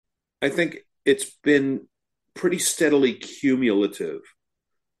I think it's been pretty steadily cumulative.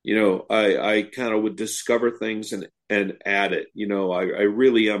 I kind of would discover things and add it. I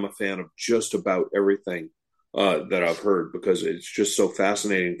really am a fan of just about everything that I've heard because it's just so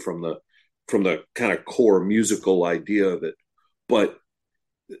fascinating from the kind of core musical idea of it. But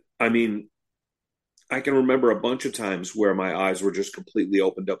I mean, I can remember a bunch of times where my eyes were just completely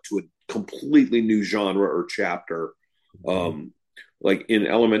opened up to a completely new genre or chapter. Mhm. Um, like in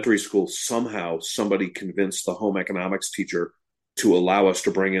elementary school, somehow somebody convinced the home economics teacher to allow us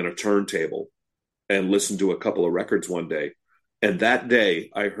to bring in a turntable and listen to a couple of records one day. And that day,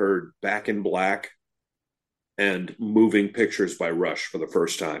 I heard Back in Black and Moving Pictures by Rush for the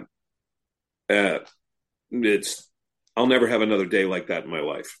first time. Uh, it's I'll never have another day like that in my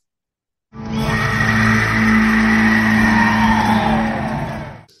life.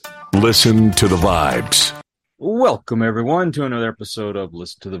 Listen to the vibes. Welcome, everyone, to another episode of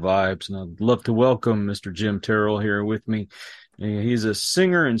Listen to the Vibes. And I'd love to welcome Mr. Jim Terrell here with me. He's a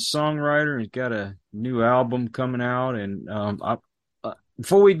singer and songwriter. He's got a new album coming out. And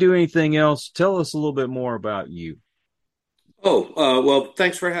before we do anything else, tell us a little bit more about you. Well,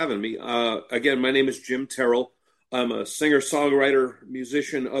 thanks for having me. Again, my name is Jim Terrell. I'm a singer, songwriter,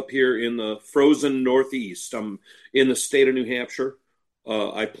 musician up here in the frozen Northeast. I'm in the state of New Hampshire.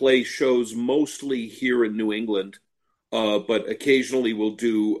 I play shows mostly here in New England, but occasionally we'll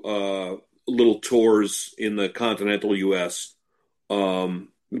do little tours in the continental U.S.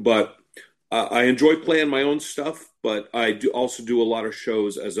 But I enjoy playing my own stuff, but I do also do a lot of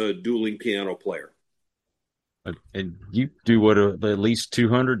shows as a dueling piano player. And you do what, at least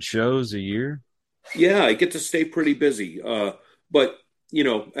 200 shows a year? Yeah, I get to stay pretty busy. But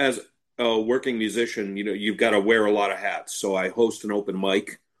as a working musician, you've got to wear a lot of hats. So I host an open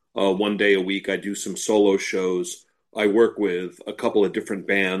mic one day a week. I do some solo shows. I work with a couple of different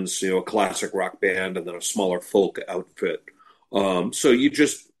bands, a classic rock band and then a smaller folk outfit. So you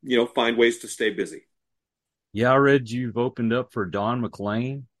just, find ways to stay busy. Yeah, I read you've opened up for Don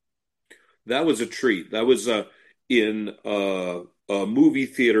McLean. That was a treat. That was in a movie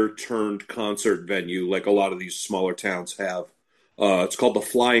theater turned concert venue, like a lot of these smaller towns have. It's called the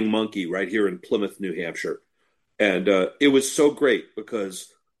Flying Monkey right here in Plymouth, New Hampshire. And it was so great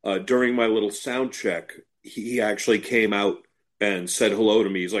because during my little sound check, he actually came out and said hello to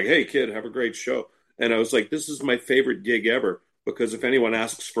me. He's like, "Hey, kid, have a great show." And I was like, "This is my favorite gig ever because if anyone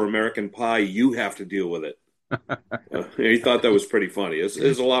asks for American Pie, you have to deal with it." He thought that was pretty funny.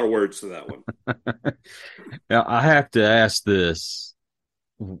 There's a lot of words to that one. Now, I have to ask this.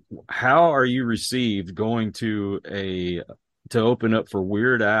 How are you received going to open up for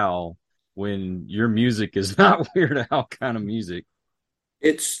Weird Al when your music is not Weird Al kind of music?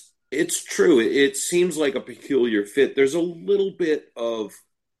 It's true. It seems like a peculiar fit. There's a little bit of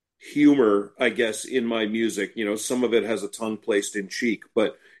humor, I guess, in my music. Some of it has a tongue placed in cheek,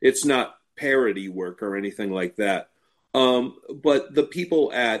 but it's not parody work or anything like that. But the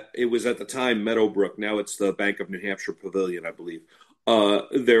people it was at the time Meadowbrook, now it's the Bank of New Hampshire Pavilion, I believe.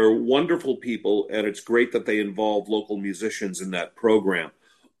 They're wonderful people, and it's great that they involve local musicians in that program.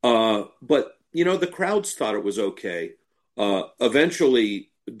 But the crowds thought it was okay. Eventually,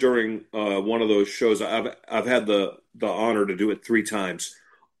 during one of those shows, I've had the honor to do it three times.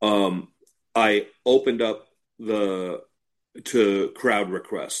 I opened up the to crowd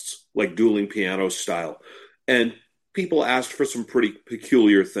requests, like dueling piano style, and people asked for some pretty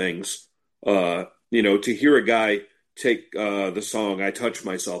peculiar things. To hear a guy take the song "I Touch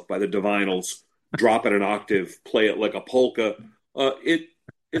Myself" by the Divinals, drop it an octave, play it like a polka.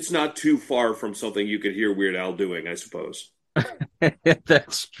 It's not too far from something you could hear Weird Al doing, I suppose.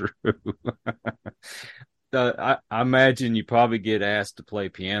 That's true. I imagine you probably get asked to play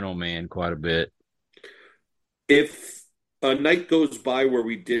Piano Man quite a bit. If a night goes by where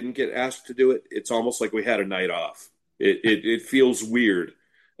we didn't get asked to do it, it's almost like we had a night off. It feels weird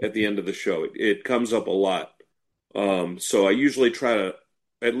at the end of the show. It comes up a lot. So I usually try to,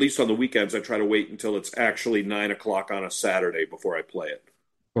 at least on the weekends, I try to wait until it's actually 9 o'clock on a Saturday before I play it.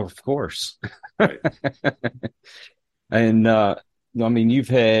 Of course. Right. And I mean, you've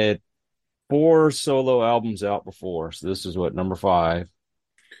had four solo albums out before, so this is what, number five?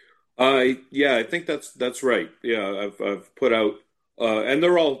 Yeah, I think that's right. Yeah, I've put out, and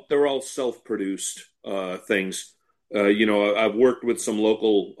they're all self-produced things. I've worked with some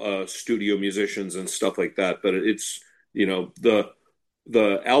local studio musicians and stuff like that, but it's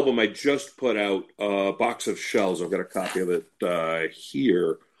the album I just put out, Box of Shells. I've got a copy of it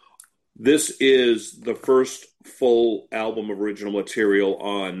here. This is the first full album of original material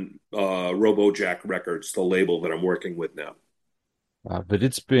on RoboJack Records, the label that I'm working with now. But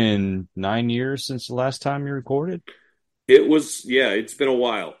it's been 9 years since the last time you recorded. It was, yeah, it's been a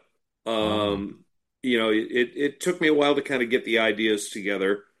while. Wow. Um, it took me a while to kind of get the ideas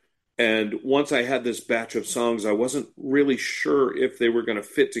together. And once I had this batch of songs, I wasn't really sure if they were going to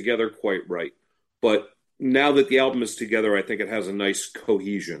fit together quite right. But now that the album is together, I think it has a nice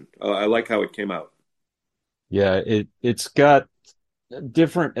cohesion. I like how it came out. Yeah, it's got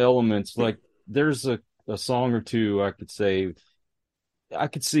different elements. Like there's a song or two I could say I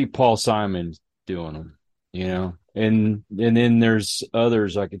could see Paul Simon doing them, and then there's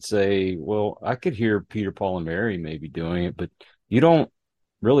others I could say, well, I could hear Peter, Paul, and Mary maybe doing it, but you don't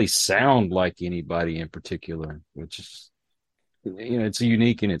really sound like anybody in particular, which is, it's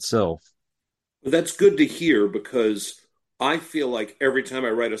unique in itself. That's good to hear because I feel like every time I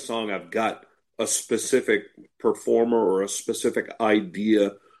write a song, I've got a specific performer or a specific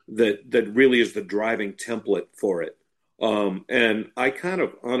idea that really is the driving template for it. And I kind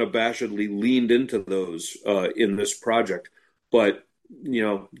of unabashedly leaned into those in this project. But,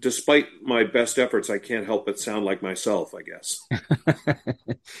 despite my best efforts, I can't help but sound like myself, I guess.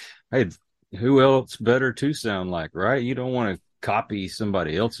 Hey, who else better to sound like, right? You don't want to copy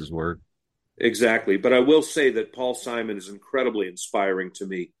somebody else's work. Exactly. But I will say that Paul Simon is incredibly inspiring to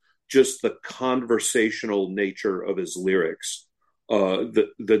me. Just the conversational nature of his lyrics.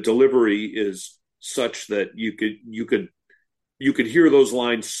 The delivery is such that you could hear those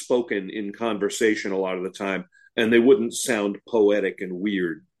lines spoken in conversation a lot of the time, and they wouldn't sound poetic and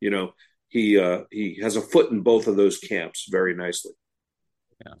weird. He has a foot in both of those camps very nicely.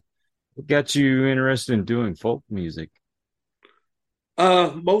 Yeah. What got you interested in doing folk music?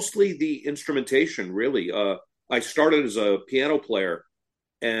 Mostly the instrumentation, really. I started as a piano player,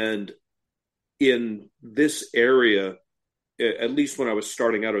 and in this area, at least when I was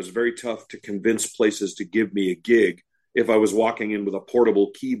starting out, it was very tough to convince places to give me a gig if I was walking in with a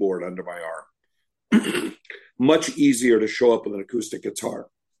portable keyboard under my arm. Much easier to show up with an acoustic guitar.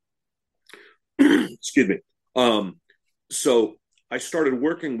 Excuse me. Um, so I started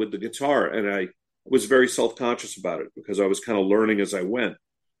working with the guitar, and I was very self conscious about it because I was kind of learning as I went.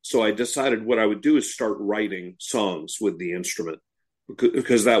 So I decided what I would do is start writing songs with the instrument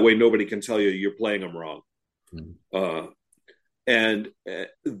because that way nobody can tell you you're playing them wrong. Mm. Uh, and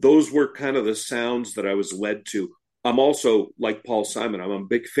those were kind of the sounds that I was led to. I'm also like Paul Simon. I'm a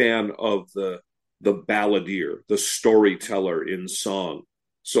big fan of the balladeer, the storyteller in song.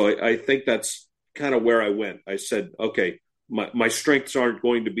 So I think that's kind of where I went. I said, okay, my strengths aren't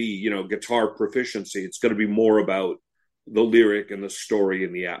going to be guitar proficiency. It's going to be more about the lyric and the story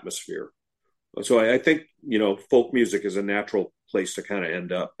and the atmosphere. So I think folk music is a natural place to kind of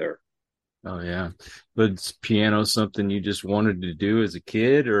end up there. Oh yeah. But is piano something you just wanted to do as a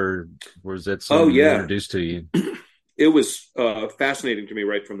kid, or was that Oh something yeah, introduced to you? it was fascinating to me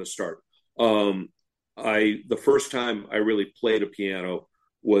right from the start. Um, I the first time I really played a piano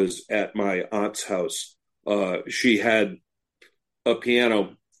was at my aunt's house. She had a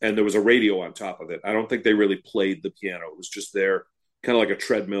piano and there was a radio on top of it. I don't think they really played the piano. It was just there, kind of like a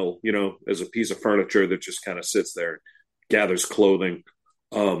treadmill, as a piece of furniture that just kind of sits there, gathers clothing.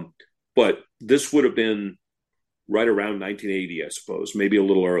 Um, but this would have been right around 1980, I suppose, maybe a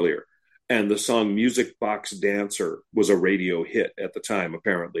little earlier. And the song Music Box Dancer was a radio hit at the time,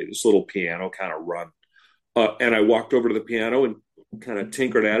 apparently, this little piano kind of run. And I walked over to the piano and kind of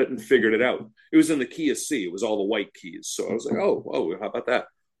tinkered at it and figured it out. It was in the key of C. It was all the white keys. So I was like, oh, how about that?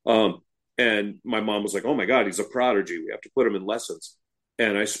 And my mom was like, oh my God, he's a prodigy. We have to put him in lessons.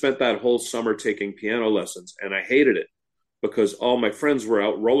 And I spent that whole summer taking piano lessons, and I hated it because all my friends were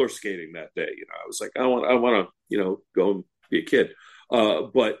out roller skating that day. I was like, I want to, go and be a kid.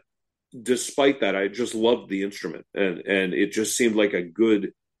 But despite that, I just loved the instrument, and it just seemed like a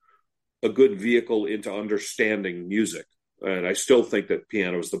good vehicle into understanding music. And I still think that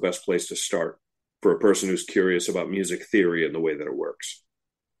piano is the best place to start for a person who's curious about music theory and the way that it works.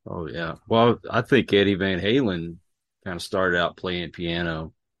 Oh yeah. Well, I think Eddie Van Halen kind of started out playing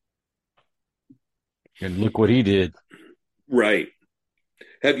piano, and look what he did. Right.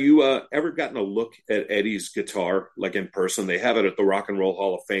 Have you ever gotten a look at Eddie's guitar, like in person? They have it at the Rock and Roll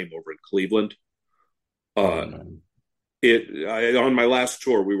Hall of Fame over in Cleveland. Oh Uh, no. on my last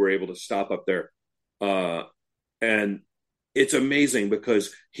tour, we were able to stop up there, uh, and it's amazing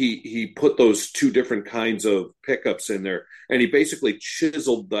because he put those two different kinds of pickups in there, and he basically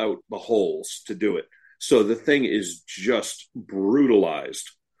chiseled out the holes to do it. So the thing is just brutalized.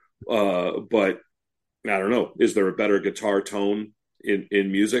 But I don't know. Is there a better guitar tone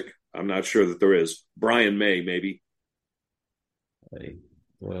in music? I'm not sure that there is. Brian May, maybe. Hey,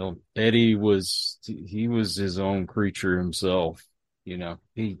 well, Eddie was he was his own creature himself.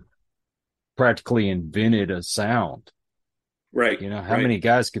 He practically invented a sound. Right, How right. many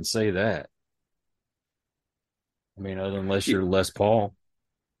guys could say that? I mean, unless you're Les Paul.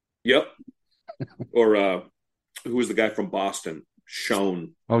 Yep. Or who was the guy from Boston?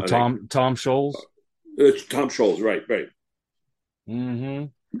 Shone, Oh, I think. Tom Scholes. It's Tom Scholes, right, right. Mm-hmm.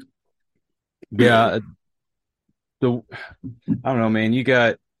 Yeah, the I don't know, man. You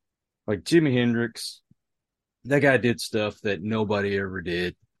got like Jimi Hendrix. That guy did stuff that nobody ever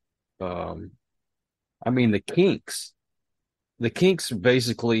did. Um, I mean, the Kinks. The Kinks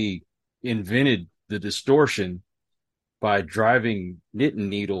basically invented the distortion by driving knitting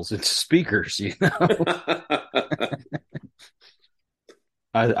needles into speakers.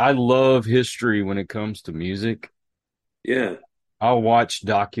 I love history when it comes to music. Yeah, I'll watch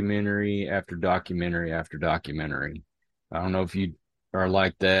documentary after documentary after documentary. I don't know if you are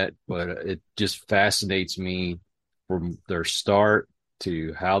like that, but it just fascinates me from their start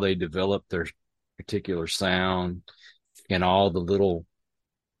to how they develop their particular sound and all the little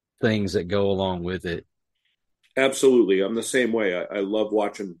things that go along with it. absolutely. I'm the same way. I love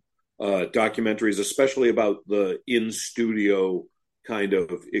watching documentaries, especially about the in studio kind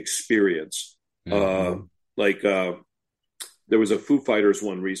of experience. Uh, Mm-hmm. like there was a Foo Fighters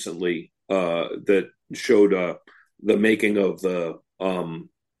one recently that showed the making of the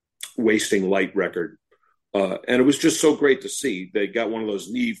Wasting Light record. And it was just so great to see. They got one of those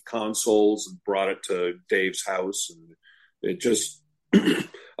Neve consoles and brought it to Dave's house. And it just,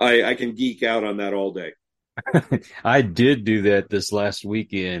 I can geek out on that all day. I did do that this last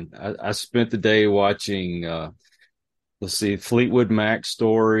weekend. I spent the day watching, let's see, Fleetwood Mac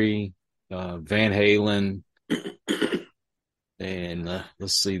story, Van Halen, and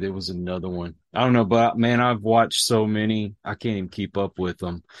let's see, there was another one. I don't know, but man, I've watched so many, I can't even keep up with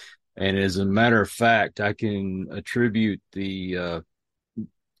them. And as a matter of fact, I can attribute the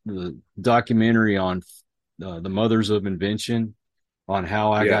documentary on the Mothers of Invention on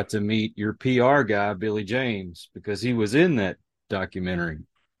how I Yeah. got to meet your PR guy, Billy James, because he was in that documentary.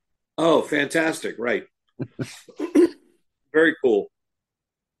 Oh, fantastic. Right. Very cool.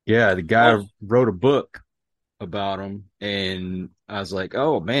 Yeah, the guy Oh, wrote a book about him, and I was like,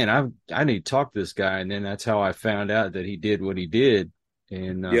 "Oh man, I need to talk to this guy." And then that's how I found out that he did what he did,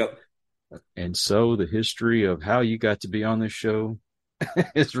 and yep. so the history of how you got to be on this show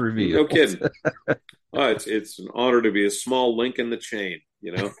is No revealed. kidding. Oh, it's an honor to be a small link in the chain.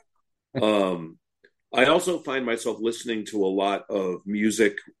 Um, I also find myself listening to a lot of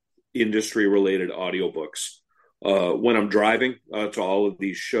music industry related audiobooks. When I'm driving to all of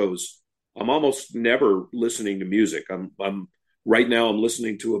these shows, I'm almost never listening to music. I'm right now I'm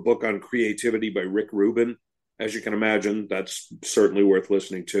listening to a book on creativity by Rick Rubin. As you can imagine, that's certainly worth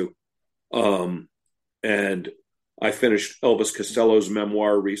listening to. Um, and I finished Elvis Costello's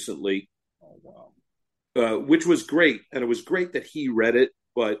memoir recently, Oh wow. which was great. And it was great that he read it,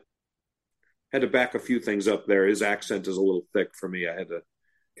 but had to back a few things up there. His accent is a little thick for me. I had to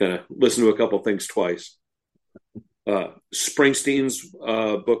kind of listen to a couple things twice. Springsteen's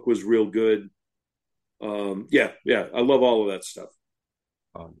book was real good. Yeah, yeah, I love all of that stuff.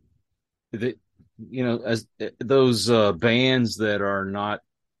 Um, the, as those bands that are not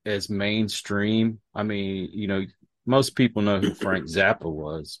as mainstream. I mean, most people know who Frank Zappa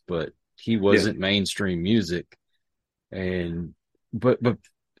was, but he Yeah, wasn't mainstream music. And but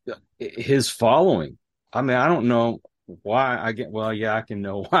his following. I mean, I don't know why I get. Well, yeah, I can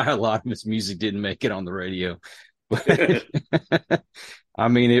know why a lot of his music didn't make it on the radio, but I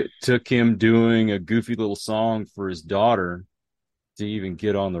mean, it took him doing a goofy little song for his daughter to even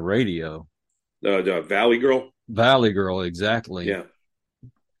get on the radio. Valley Girl. Valley Girl, exactly. Yeah.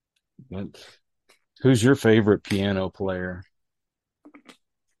 But who's your favorite piano player?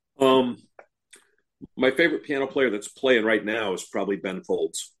 Um, my favorite piano player that's playing right now is probably Ben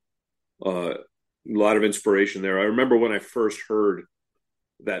Folds. A lot of inspiration there. I remember when I first heard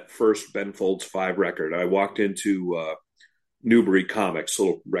that first Ben Folds 5 record. I walked into Newbury Comics, a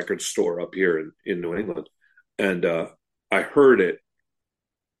little record store up here in New England, and I heard it,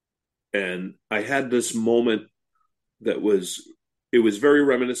 and I had this moment that was it was very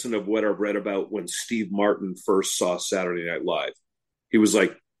reminiscent of what I've read about when Steve Martin first saw Saturday Night Live. He was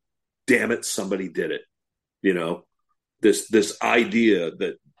like, "Damn it, somebody did it!" You know, this idea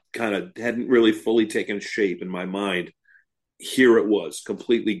that kind of hadn't really fully taken shape in my mind. Here it was,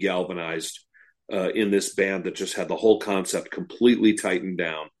 completely galvanized in this band that just had the whole concept completely tightened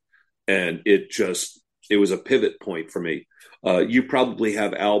down, and it was a pivot point for me. You probably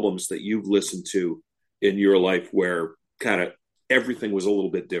have albums that you've listened to in your life where kind of everything was a little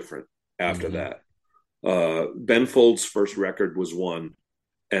bit different after Mm-hmm. that. Ben Folds' first record was one,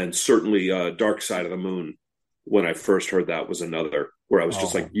 and certainly Dark Side of the Moon, when I first heard that, was another, where I was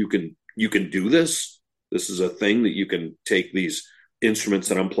just like, Oh, you can do this. This is a thing that you can take these instruments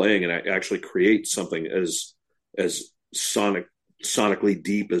that I'm playing and actually create something as sonically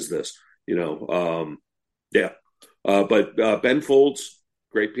deep as this. Yeah. But Ben Folds,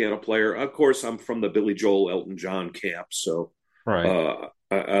 great piano player. Of course, I'm from the Billy Joel, Elton John camp, so right.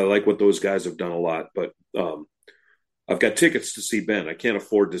 I like what those guys have done a lot. But I've got tickets to see Ben. I can't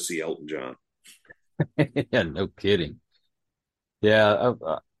afford to see Elton John. Yeah, no kidding. Yeah,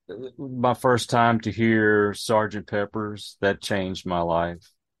 my first time to hear Sergeant Pepper's, that changed my life.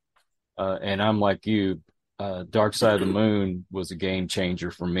 And I'm like you, Dark Side of the Moon was a game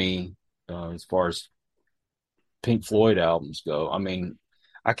changer for me, as far as Pink Floyd albums go. I mean,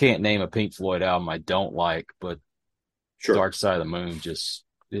 I can't name a Pink Floyd album I don't like, but Sure. Dark Side of the Moon just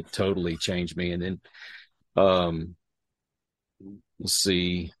it totally changed me. And then um let's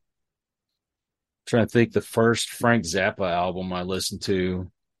see, trying to think the first Frank Zappa album I listened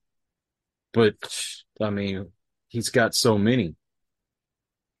to, but I mean, he's got so many.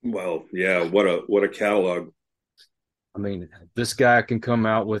 Well, yeah. What a catalog. I mean, this guy can come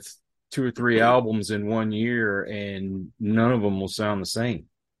out with two or three albums in one year and none of them will sound the same.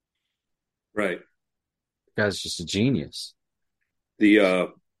 Right. The guy's just a genius. The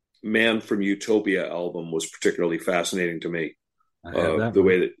Man from Utopia album was particularly fascinating to me. I have that The one.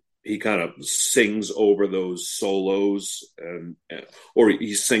 way that he kind of sings over those solos, or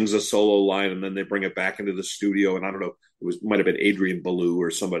he sings a solo line and then they bring it back into the studio. And I don't know, might have been Adrian Belew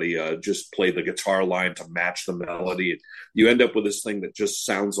or somebody just played the guitar line to match the melody. And you end up with this thing that just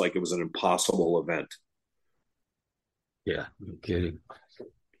sounds like it was an impossible event. Yeah, no kidding.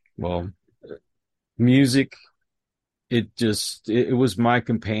 Well, music, it was my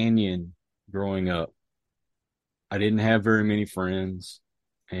companion growing up. I didn't have very many friends,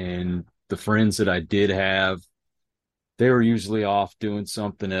 and the friends that I did have, they were usually off doing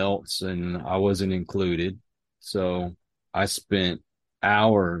something else, and I wasn't included. So I spent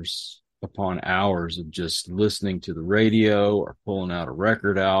hours upon hours of just listening to the radio or pulling out a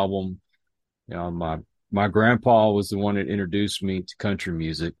record album. My grandpa was the one that introduced me to country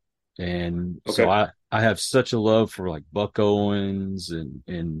music, and so Okay. I have such a love for like Buck Owens and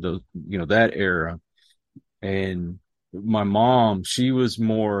the that era. And my mom, she was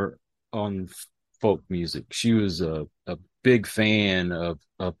more on folk music. She was a big fan of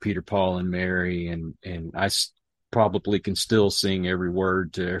Peter, Paul, and Mary, and probably can still sing every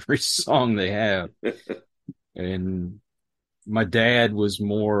word to every song they have. And my dad was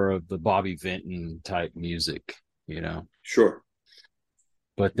more of the Bobby Vinton type music. Sure.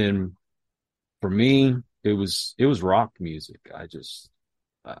 But then for me, it was rock music.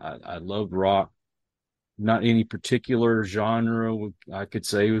 I loved rock. Not any particular genre I could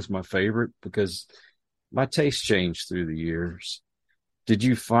say was my favorite because my taste changed through the years. Did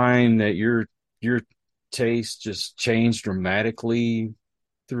you find that your taste just changed dramatically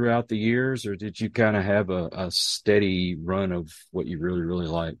throughout the years, or did you kind of have a steady run of what you really, really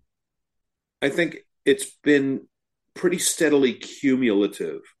like? I think it's been pretty steadily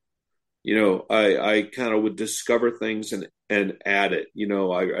cumulative. I kind of would discover things and add it.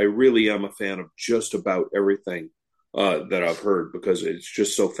 I really am a fan of just about everything that I've heard because it's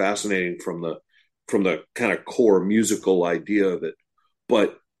just so fascinating from the kind of core musical idea of it.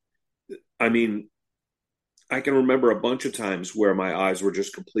 But I mean, I can remember a bunch of times where my eyes were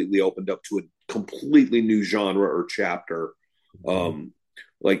just completely opened up to a completely new genre or chapter. Mhm. Um,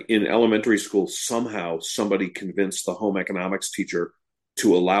 like in elementary school, somehow somebody convinced the home economics teacher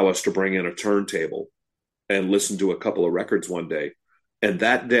to allow us to bring in a turntable and listen to a couple of records one day. And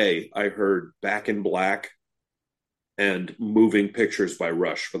that day, I heard Back in Black and Moving Pictures by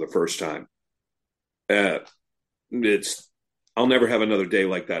Rush for the first time. Uh, it's I'll never have another day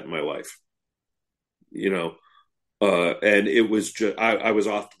like that in my life. You know, and it was just I was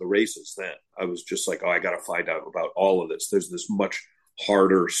off to the races then. I was just like, oh, I got to find out about all of this. There's this much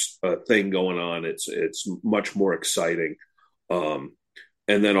harder thing going on. It's much more exciting. Um,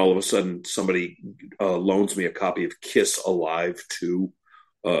 and then all of a sudden, somebody loans me a copy of Kiss Alive 2,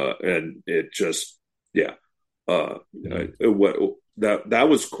 and it just yeah, Yeah. what that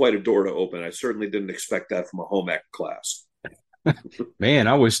was quite a door to open. I certainly didn't expect that from a home ec class, Man,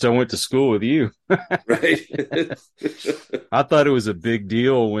 I wished I went to school with you. right? I thought it was a big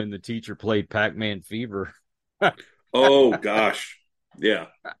deal when the teacher played Pac-Man Fever. Oh gosh, yeah.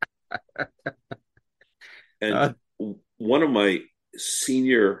 And Uh, one of my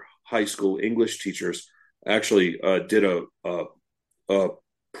senior high school English teachers actually did a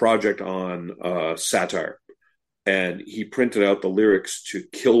project on satire, and he printed out the lyrics to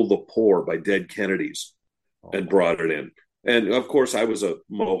 "Kill the Poor" by Dead Kennedys and brought it in. And of course, I was a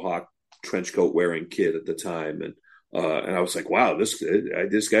Mohawk trench coat wearing kid at the time, and I was like, wow, this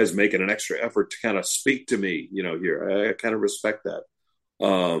guy's making an extra effort to kind of speak to me, here. I kind of respect that.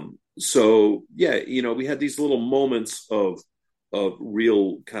 So yeah, we had these little moments of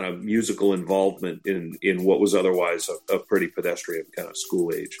real kind of musical involvement in what was otherwise a pretty pedestrian kind of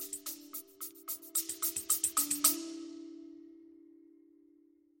school age.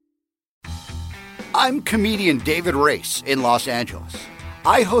 I'm comedian David Race in Los Angeles.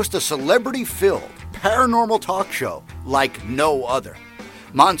 I host a celebrity-filled paranormal talk show like no other.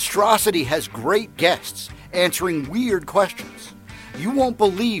 Monstrosity has great guests answering weird questions. You won't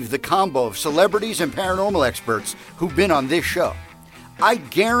believe the combo of celebrities and paranormal experts who've been on this show. I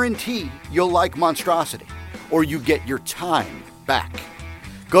guarantee you'll like Monstrosity, or you get your time back.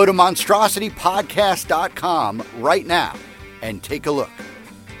 Go to monstrositypodcast.com right now and take a look.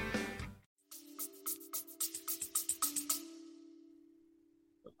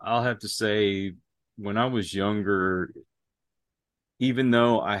 I'll have to say, when I was younger, even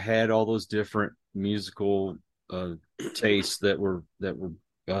though I had all those different musical tastes that were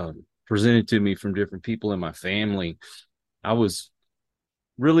presented to me from different people in my family, I was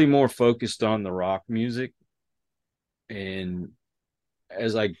really more focused on the rock music. And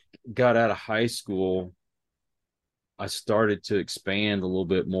as I got out of high school, I started to expand a little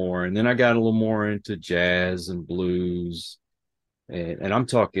bit more, and then I got a little more into jazz and blues. And I'm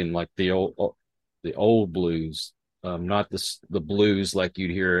talking like the old blues, not the blues like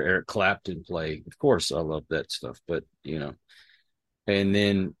you'd hear Eric Clapton play. Of course, I love that stuff, but And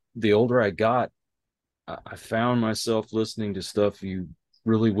then the older I got, I found myself listening to stuff you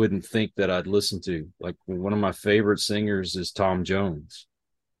really wouldn't think that I'd listen to. Like, one of my favorite singers is Tom Jones.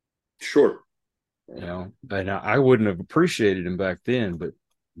 Sure. And I wouldn't have appreciated him back then, but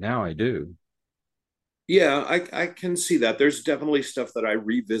now I do. Yeah, I can see that. There's definitely stuff that I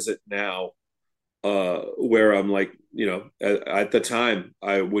revisit now, where I'm like, at the time,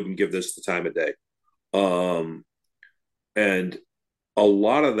 I wouldn't give this the time of day. And a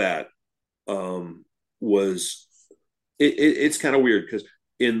lot of that was, it's kind of weird because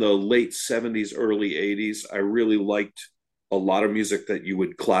in the late 70s, early 80s, I really liked a lot of music that you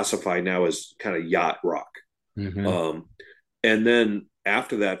would classify now as kind of yacht rock. Mm-hmm. And then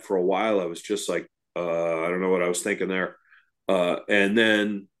after that, for a while, I was just like, I don't know what I was thinking there. And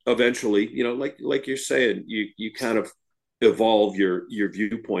then eventually, like you're saying, you kind of evolve your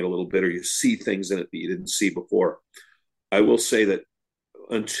viewpoint a little bit, or you see things in it that you didn't see before. I will say that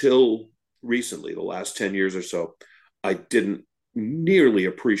until recently, the last 10 years or so, I didn't nearly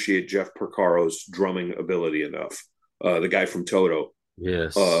appreciate Jeff Porcaro's drumming ability enough. The guy from Toto.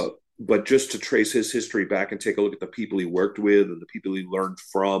 Yes. But just to trace his history back and take a look at the people he worked with and the people he learned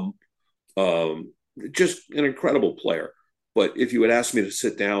from, just an incredible player. But if you had asked me to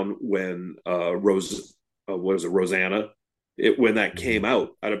sit down when Rosanna, when that came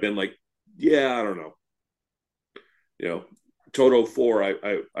out, I'd have been like, yeah, I don't know. Toto 4,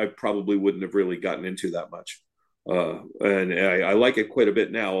 I probably wouldn't have really gotten into that much. And I like it quite a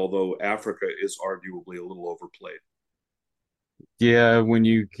bit now, although Africa is arguably a little overplayed. Yeah, when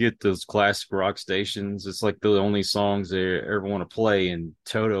you get those classic rock stations, it's like the only songs they ever want to play. And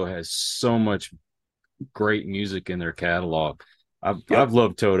Toto has so much great music in their catalog. I've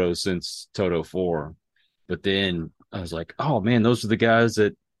loved Toto since Toto 4, but then I was like, oh man, those are the guys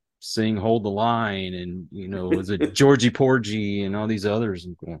that sing "Hold the Line" and was it Georgie Porgy and all these others.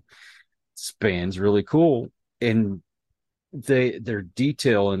 And going, this band's really cool, and their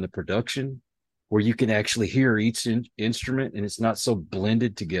detail in the production, where you can actually hear each instrument and it's not so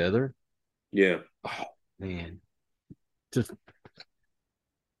blended together. Yeah. Oh man, just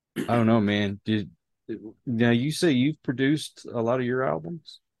I don't know, man. Now you say you've produced a lot of your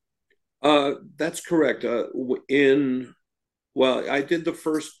albums? That's correct. I did the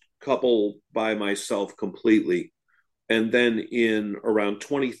first couple by myself completely. And then in around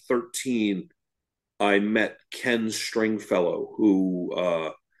 2013, I met Ken Stringfellow,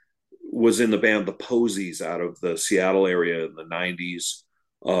 who was in the band The Posies out of the Seattle area in the 90s.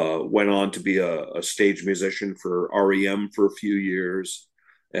 Went on to be a stage musician for REM for a few years,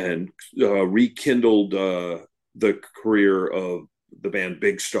 and rekindled the career of the band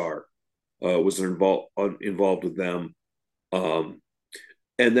Big Star. Was involved with them.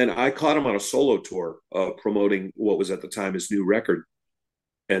 And then I caught him on a solo tour promoting what was at the time his new record.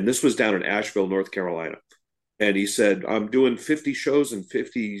 And this was down in Asheville, North Carolina. And he said, I'm doing 50 shows in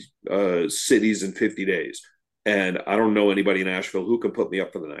 50 cities in 50 days. and I don't know anybody in Asheville who can put me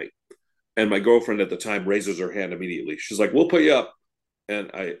up for the night. And my girlfriend at the time raises her hand immediately. She's like, we'll put you up.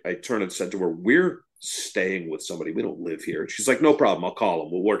 And I turned and said to her, we're staying with somebody. We don't live here. She's like, no problem. I'll call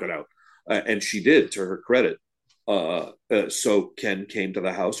them. We'll work it out. And she did, to her credit. So Ken came to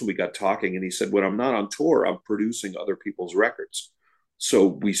the house and we got talking. And he said, when I'm not on tour, I'm producing other people's records. So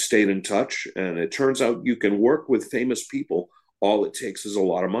we stayed in touch. And it turns out you can work with famous people. All it takes is a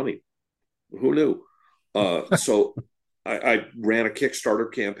lot of money. Who knew? So I ran a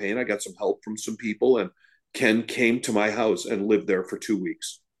Kickstarter campaign. I got some help from some people, and Ken came to my house and lived there for 2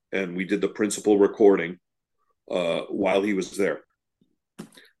 weeks. And we did the principal recording while he was there.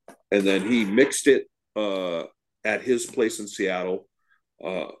 And then he mixed it at his place in Seattle,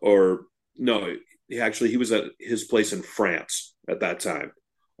 or no, he was at his place in France at that time.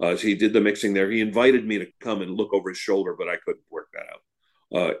 So he did the mixing there. He invited me to come and look over his shoulder, but I couldn't work that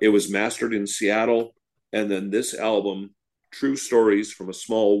out. It was mastered in Seattle. And then this album, True Stories from a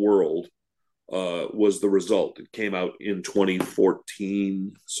Small World, was the result. It came out in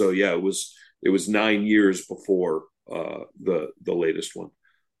 2014. So yeah, it was 9 years before the latest one.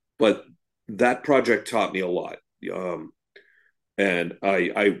 But that project taught me a lot. And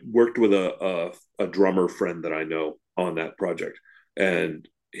I worked with a drummer friend that I know on that project. And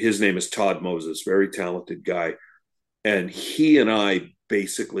his name is Todd Moses, very talented guy. And he and I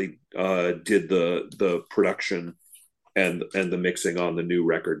basically did the production and the mixing on the new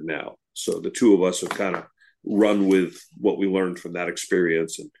record now. So the two of us have kind of run with what we learned from that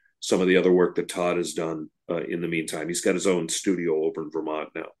experience and some of the other work that Todd has done in the meantime. He's got his own studio over in Vermont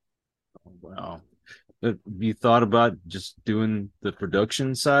now. Oh, wow. Have you thought about just doing the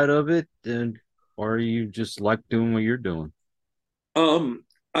production side of it, or you just like doing what you're doing?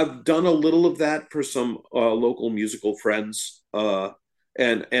 I've done a little of that for some local musical friends, and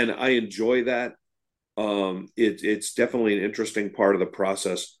I enjoy that. It's definitely an interesting part of the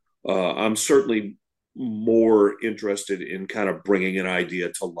process. I'm certainly more interested in kind of bringing an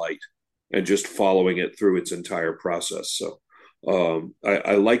idea to light and just following it through its entire process. So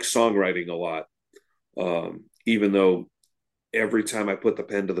I like songwriting a lot, even though every time I put the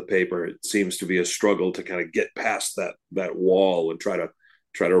pen to the paper, it seems to be a struggle to kind of get past that wall and try to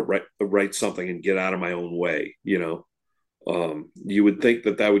write something and get out of my own way. You would think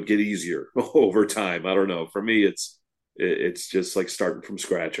that would get easier over time. I don't know. For me, it's just like starting from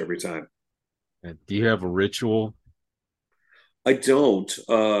scratch every time. Do you have a ritual? I don't.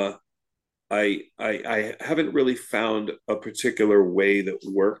 I haven't really found a particular way that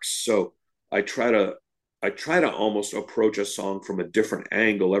works. So I try to almost approach a song from a different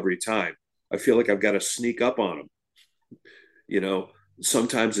angle every time. I feel like I've got to sneak up on them.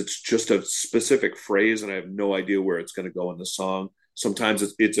 Sometimes it's just a specific phrase and I have no idea where it's going to go in the song. Sometimes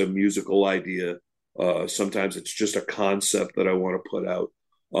it's a musical idea. Sometimes it's just a concept that I want to put out.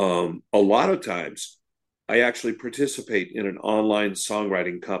 A lot of times I actually participate in an online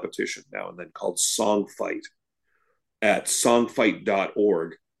songwriting competition now and then called Songfight at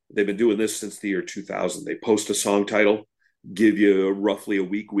songfight.org. They've been doing this since the year 2000. They post a song title, give you roughly a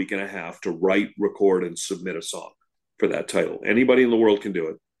week and a half to write, record, and submit a song for that title. Anybody in the world can do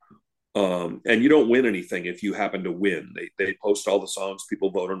it. And you don't win anything if you happen to win. They post all the songs,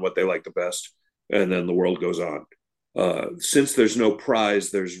 people vote on what they like the best, and then the world goes on. Since there's no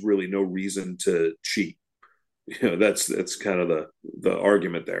prize, there's really no reason to cheat. That's kind of the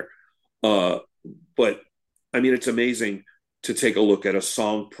argument there. But I mean, it's amazing to take a look at a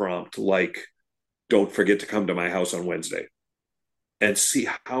song prompt like "Don't forget to come to my house on Wednesday," and see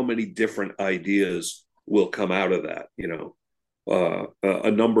how many different ideas will come out of that.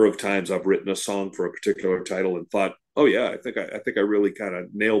 A number of times I've written a song for a particular title and thought, oh yeah, I think I really kind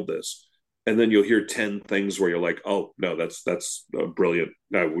of nailed this. And then you'll hear 10 things where you're like, oh no, that's brilliant.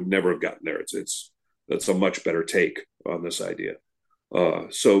 I would never have gotten there. That's a much better take on this idea.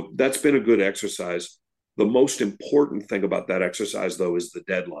 So that's been a good exercise. The most important thing about that exercise, though, is the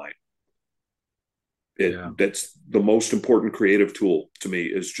deadline. That's the most important creative tool to me,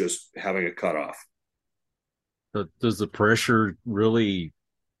 is just having a cutoff. Does the pressure really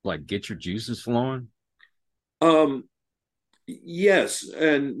get your juices flowing? Yes,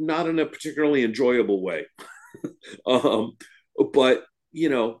 and not in a particularly enjoyable way. But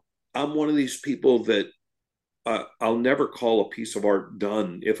I'm one of these people that I'll never call a piece of art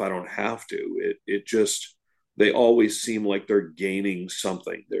done if I don't have to. It just, they always seem like they're gaining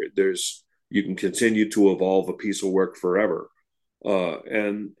something. You can continue to evolve a piece of work forever.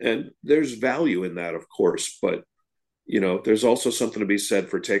 And there's value in that, of course, but there's also something to be said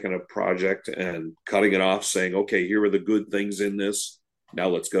for taking a project and cutting it off, saying, okay, here are the good things in this, Now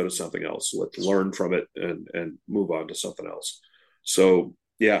let's go to something else. Let's learn from it and move on to something else. So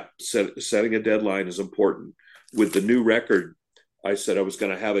yeah, setting a deadline is important. With the new record, I said I was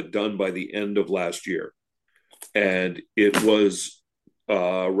going to have it done by the end of last year, and it was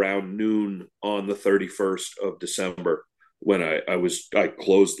around noon on the 31st of December when I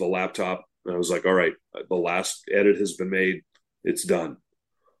closed the laptop and I was like, all right, the last edit has been made, it's done.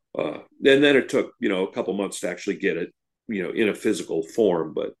 And then it took a couple months to actually get it in a physical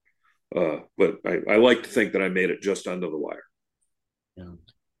form, but I like to think that I made it just under the wire. Yeah.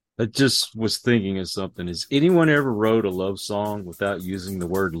 I just was thinking of something. Has anyone ever wrote a love song without using the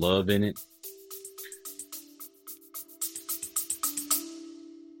word love in it?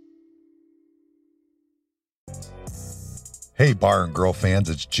 Hey, Bar and Grill fans,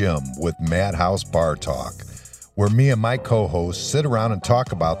 it's Jim with Madhouse Bar Talk, where me and my co-hosts sit around and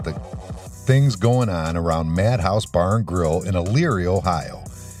talk about the things going on around Madhouse Bar and Grill in Elyria, Ohio.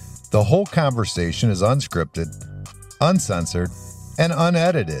 The whole conversation is unscripted, uncensored, and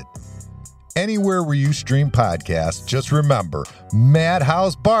unedited. Anywhere where you stream podcasts, just remember,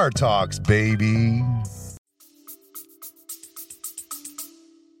 Madhouse Bar Talks, baby.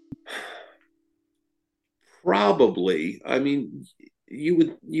 Probably. I mean, you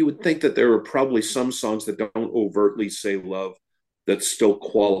would think that there are probably some songs that don't overtly say love that still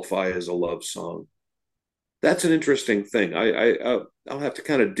qualify as a love song. That's an interesting thing. I'll have to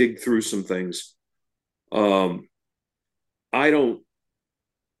kind of dig through some things. Um, I don't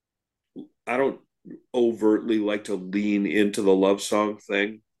I don't overtly like to lean into the love song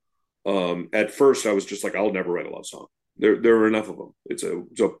thing. At first, I was just like, I'll never write a love song. There are enough of them. It's a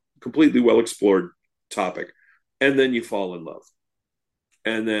completely well explored topic, and then you fall in love,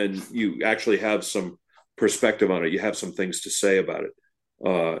 and then you actually have some perspective on it. You have some things to say about it,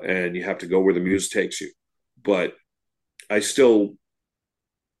 and you have to go where the muse takes you. But I still,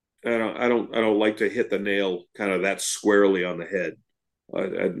 I don't like to hit the nail kind of that squarely on the head.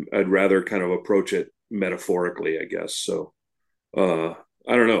 I'd rather kind of approach it metaphorically, I guess. So I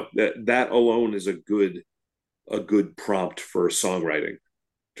don't know, that alone is a good prompt for songwriting,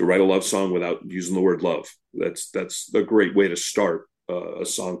 to write a love song without using the word love. That's a great way to start a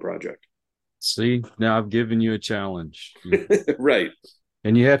song project. See, now I've given you a challenge. Right.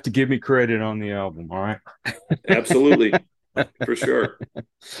 And you have to give me credit on the album, all right? Absolutely. For sure.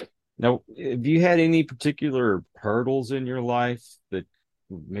 Now, have you had any particular hurdles in your life that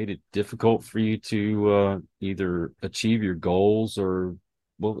made it difficult for you to either achieve your goals or,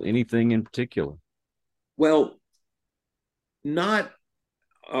 well, anything in particular? Well, not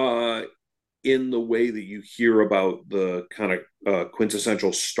uh, in the way that you hear about the kind of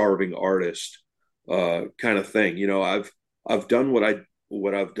quintessential starving artist kind of thing. I've done what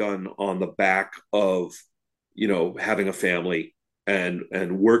I've done on the back of having a family and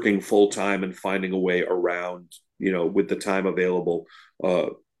working full time and finding a way around with the time available.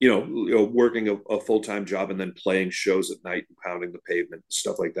 Working a full time job and then playing shows at night and pounding the pavement and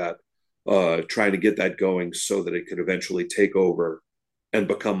stuff like that. Trying to get that going so that it could eventually take over and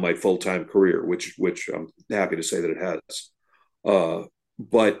become my full time career, which I'm happy to say that it has.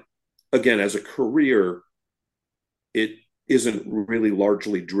 But again, as a career, it isn't really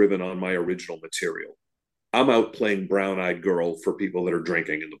largely driven on my original material. I'm out playing Brown Eyed Girl for people that are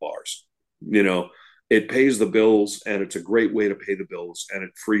drinking in the bars. It pays the bills, and it's a great way to pay the bills, and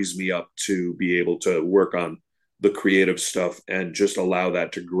it frees me up to be able to work on the creative stuff and just allow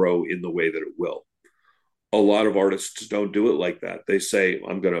that to grow in the way that it will. A lot of artists don't do it like that. They say,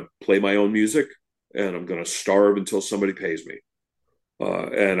 I'm going to play my own music and I'm going to starve until somebody pays me.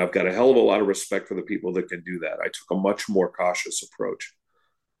 And I've got a hell of a lot of respect for the people that can do that. I took a much more cautious approach.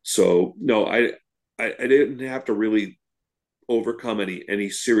 So no, I didn't have to really overcome any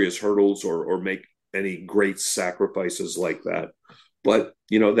serious hurdles or make any great sacrifices like that. But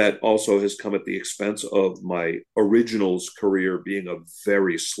that also has come at the expense of my originals career being a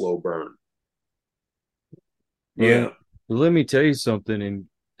very slow burn. Well, Yeah. let me tell you something, and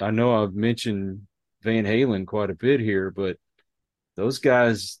I know I've mentioned Van Halen quite a bit here, but those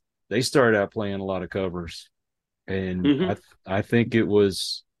guys, they started out playing a lot of covers. And Mm-hmm. I think it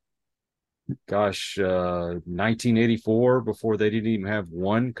was, 1984 before they didn't even have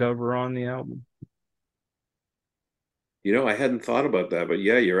one cover on the album. I hadn't thought about that, but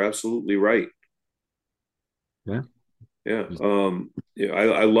yeah, you're absolutely right. Yeah. Yeah. Yeah,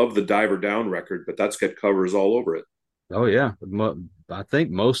 I love the Diver Down record, but that's got covers all over it. Oh yeah. I think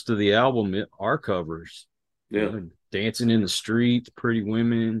most of the album are covers. Yeah. Dancing in the Street, Pretty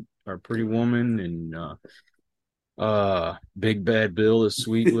Woman, and Big Bad Bill is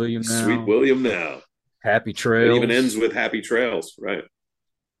Sweet William Sweet now. William now. Happy It even ends Trails. with Happy Trails, right?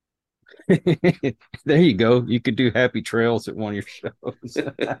 There you go. You could do Happy Trails at one of your shows.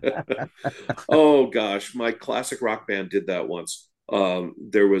 Oh gosh, my classic rock band did that once.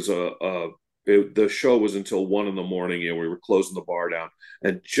 There was the show was until 1 in the morning, and we were closing the bar down.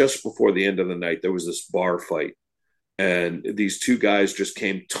 And just before the end of the night, there was this bar fight, and these two guys just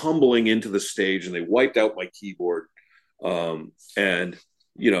came tumbling into the stage, and they wiped out my keyboard. And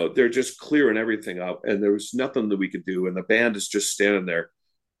they're just clearing everything up, and there was nothing that we could do, and the band is just standing there,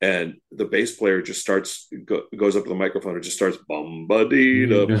 and the bass player just goes up to the microphone and just starts bum ba dee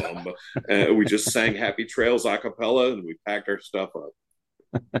da bum, and we just sang Happy Trails a cappella, and we packed our stuff up.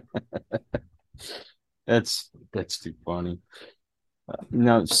 That's too funny.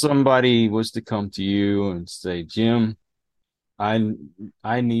 Now, somebody was to come to you and say, Jim, I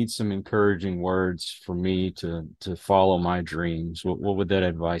I need some encouraging words for me to follow my dreams. What would that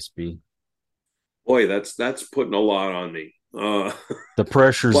advice be? Boy, that's putting a lot on me. The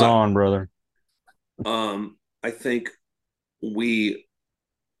pressure's But on, brother. I think we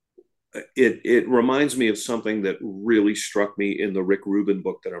it reminds me of something that really struck me in the Rick Rubin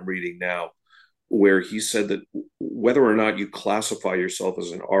book that I'm reading now, where he said that whether or not you classify yourself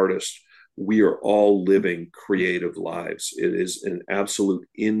as an artist, we are all living creative lives. It is an absolute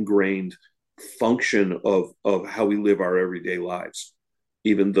ingrained function of how we live our everyday lives.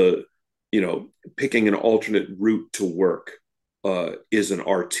 Even picking an alternate route to work is an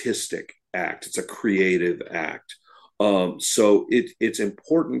artistic act. It's a creative act. So it's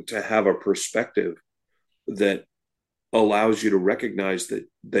important to have a perspective that allows you to recognize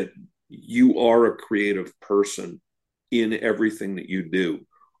that you are a creative person in everything that you do,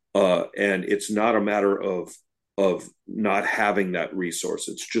 and it's not a matter of not having that resource.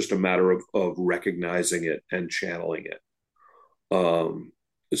 It's just a matter of recognizing it and channeling it.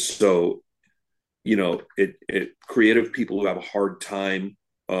 So creative people who have a hard time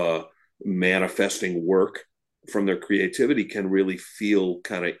manifesting work from their creativity can really feel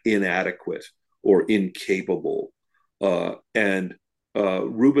kind of inadequate or incapable. And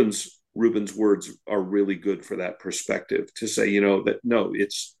Rubin's words are really good for that perspective, to say, that no,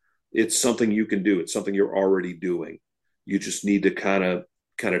 it's something you can do. It's something you're already doing. You just need to kind of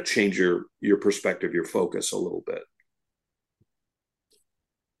change your perspective, your focus a little bit.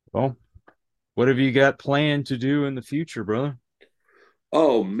 Well, what have you got planned to do in the future, brother?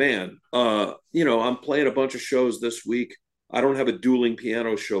 Oh man, I'm playing a bunch of shows this week. I don't have a dueling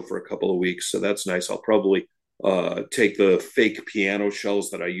piano show for a couple of weeks, so that's nice. I'll probably take the fake piano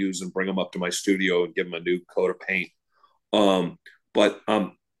shells that I use and bring them up to my studio and give them a new coat of paint. But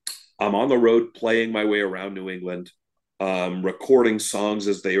I'm on the road playing my way around New England, recording songs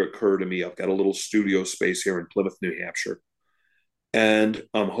as they occur to me. I've got a little studio space here in Plymouth, New Hampshire, and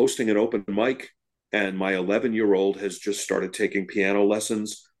I'm hosting an open mic. And my 11-year-old has just started taking piano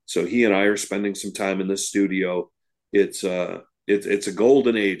lessons, so he and I are spending some time in the studio. It's a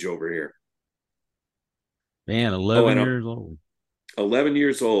golden age over here. Man, Oh, 11 and years old. 11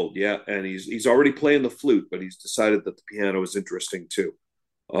 years old, yeah, and he's already playing the flute, but he's decided that the piano is interesting too.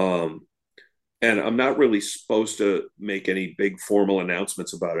 Um, and I'm not really supposed to make any big formal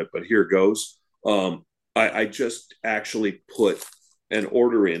announcements about it, but here goes. I just actually put an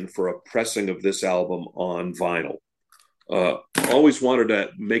order in for a pressing of this album on vinyl. Always wanted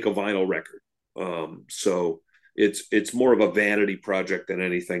to make a vinyl record, so it's more of a vanity project than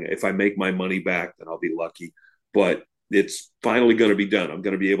anything. If I make my money back, then I'll be lucky. But it's finally going to be done. I'm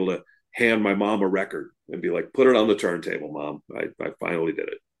going to be able to hand my mom a record and be like, "Put it on the turntable, mom. I finally did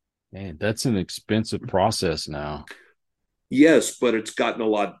it." Man, that's an expensive process now. Yes, but it's gotten a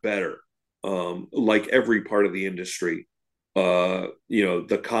lot better. Like every part of the industry,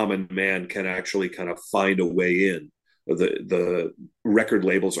 the common man can actually kind of find a way in. The record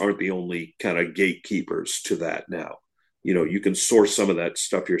labels aren't the only kind of gatekeepers to that now. You can source some of that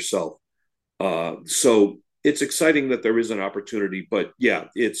stuff yourself. So it's exciting that there is an opportunity, but yeah,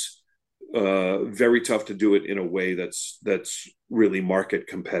 it's very tough to do it in a way that's really market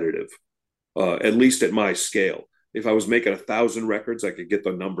competitive. At least at my scale. If I was making 1,000 records, I could get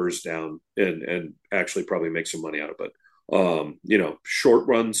the numbers down and actually probably make some money out of it. Short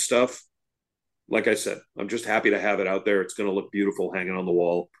run stuff. Like I said, I'm just happy to have it out there. It's going to look beautiful hanging on the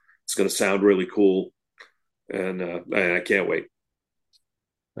wall. It's going to sound really cool, and I can't wait.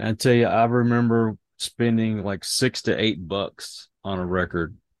 I tell you, I remember spending like $6 to $8 on a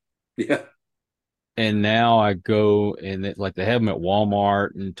record. Yeah. And now I go and like they have them at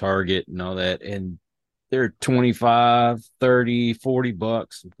Walmart and Target and all that. And they're 25, 30,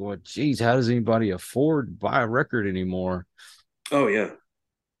 $40. I'm going, geez, how does anybody afford to buy a record anymore? Oh yeah.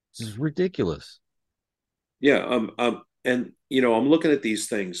 This is ridiculous. Yeah. And, I'm looking at these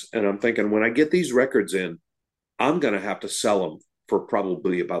things and I'm thinking, when I get these records in, I'm going to have to sell them for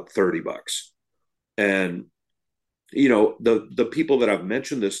probably about $30. And, the people that I've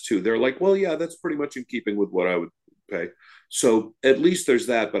mentioned this to, they're like, well, yeah, that's pretty much in keeping with what I would pay. So at least there's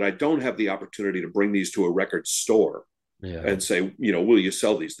that, but I don't have the opportunity to bring these to a record store Yeah. and say, will you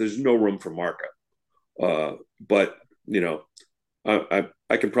sell these? There's no room for markup. But,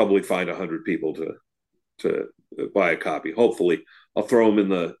 I can probably find 100 people to buy a copy. Hopefully, I'll throw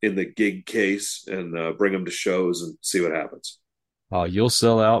them in the gig case and bring them to shows and see what happens. Oh, you'll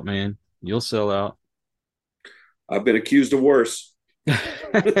sell out, man. You'll sell out. I've been accused of worse.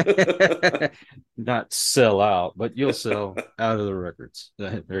 Not sell out, but you'll sell out of the records.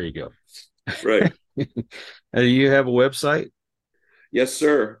 There you go. Right. Do you have a website? Yes,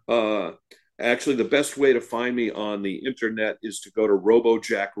 sir. Actually, the best way to find me on the internet is to go to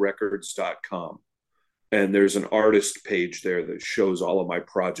robojackrecords.com. And there's an artist page there that shows all of my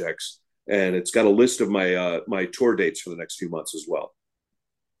projects. And it's got a list of my tour dates for the next few months as well.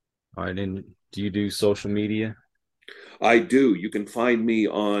 All right. And do you do social media? I do. You can find me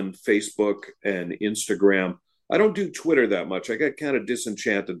on Facebook and Instagram. I don't do Twitter that much. I got kind of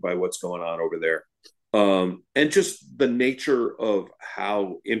disenchanted by what's going on over there. And just the nature of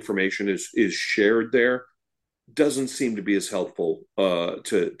how information is shared there doesn't seem to be as helpful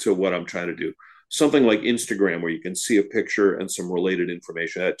to what I'm trying to do. Something like Instagram, where you can see a picture and some related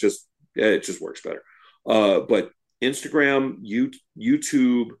information, it just works better. But Instagram,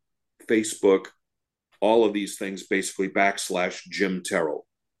 YouTube, Facebook, all of these things, basically /Jim Terrell,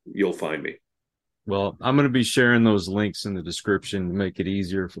 you'll find me. Well, I'm going to be sharing those links in the description to make it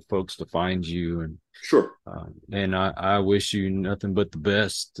easier for folks to find you. And Sure. And I wish you nothing but the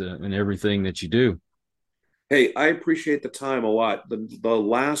best in everything that you do. Hey, I appreciate the time a lot. The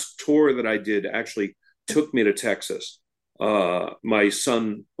last tour that I did actually took me to Texas. My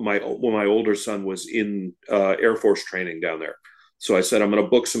older son was in Air Force training down there. So I said, I'm going to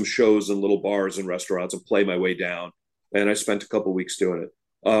book some shows in little bars and restaurants and play my way down. And I spent a couple of weeks doing it.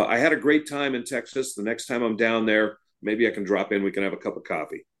 I had a great time in Texas. The next time I'm down there, maybe I can drop in. We can have a cup of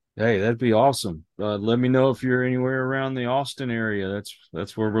coffee. Hey, that'd be awesome. Let me know if you're anywhere around the Austin area.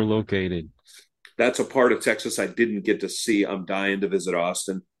 That's where we're located. That's a part of Texas I didn't get to see. I'm dying to visit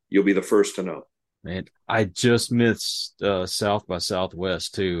Austin. You'll be the first to know. And I just missed South by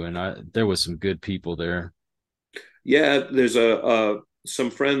Southwest too, and there was some good people there. Yeah, there's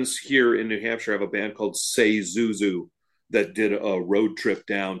some friends here in New Hampshire have a band called Say Zuzu that did a road trip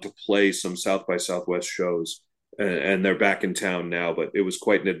down to play some South by Southwest shows, and they're back in town now. But it was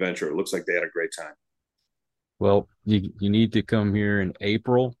quite an adventure. It looks like they had a great time. Well, you need to come here in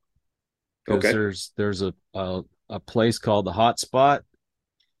April because Okay. there's a place called the Hot Spot,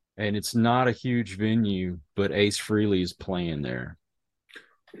 and it's not a huge venue, but Ace Frehley is playing there.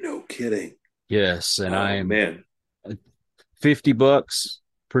 No kidding. Yes, and I am man, $50,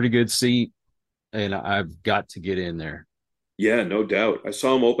 pretty good seat, and I've got to get in there. yeah, no doubt. I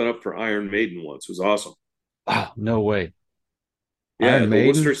saw him open up for Iron Maiden once. It was awesome. Oh, no way. Yeah, Iron at the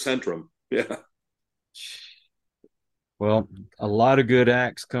Worcester Maiden? Centrum. Yeah. Well, a lot of good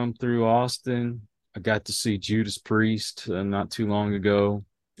acts come through Austin. I got to see Judas Priest not too long ago.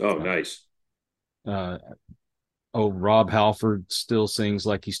 Oh, nice. Uh, Rob Halford still sings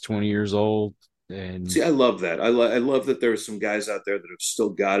like he's 20 years old. And See, I love that. I love that there are some guys out there that have still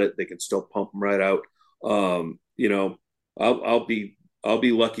got it. They can still pump them right out. Um, you know, I'll be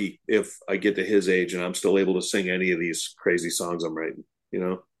lucky if I get to his age and I'm still able to sing any of these crazy songs I'm writing.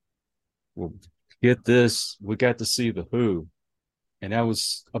 well, get this, we got to see The Who. And that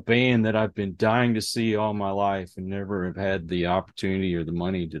was a band that I've been dying to see all my life and never have had the opportunity or the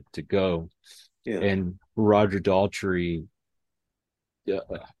money to go. Yeah. And Roger Daltrey,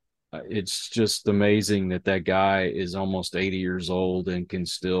 it's just amazing that guy is almost 80 years old and can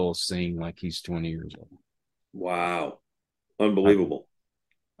still sing like he's 20 years old. Wow. Unbelievable.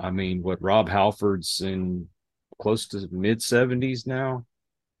 I mean, what Rob Halford's in close to mid 70s now.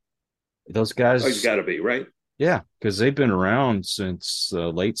 Those guys, Oh, he's got to be, right? yeah, because they've been around since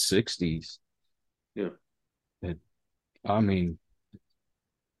late 60s. Yeah. And, I mean,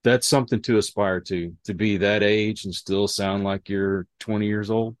 that's something to aspire to be that age and still sound like you're 20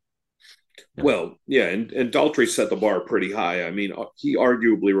 years old. Yeah. Well, yeah, and Daltrey set the bar pretty high. I mean, he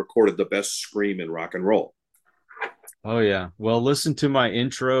arguably recorded the best scream in rock and roll. Oh, yeah. Well, listen to my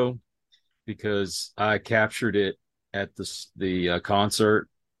intro because I captured it at the concert,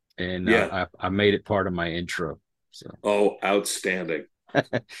 and Yeah. I made it part of my intro. So Oh, outstanding.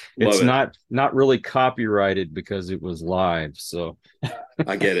 it's Love it. not really copyrighted because it was live. So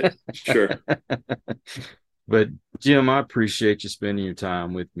I get it. Sure. But Jim, I appreciate you spending your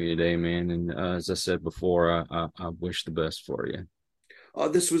time with me today, man. And as I said before, I wish the best for you.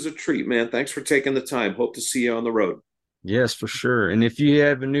 This was a treat, man. Thanks for taking the time. Hope to see you on the road. Yes, for sure. And if you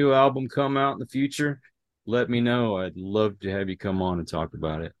have a new album come out in the future, let me know. I'd love to have you come on and talk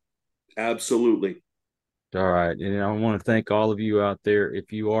about it. Absolutely. All right. And I want to thank all of you out there.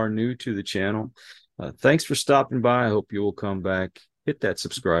 If you are new to the channel, thanks for stopping by. I hope you will come back, hit that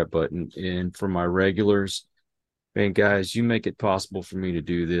subscribe button. And for my regulars, man, guys, you make it possible for me to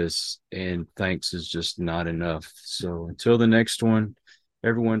do this. And thanks is just not enough. So until the next one,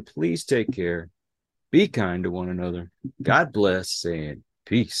 everyone, please take care. Be kind to one another. God bless and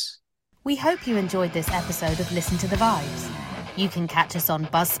peace. We hope you enjoyed this episode of Listen to the Vibes. You can catch us on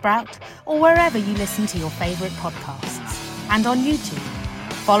Buzzsprout or wherever you listen to your favourite podcasts. And on YouTube.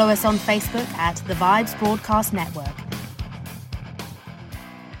 Follow us on Facebook at The Vibes Broadcast Network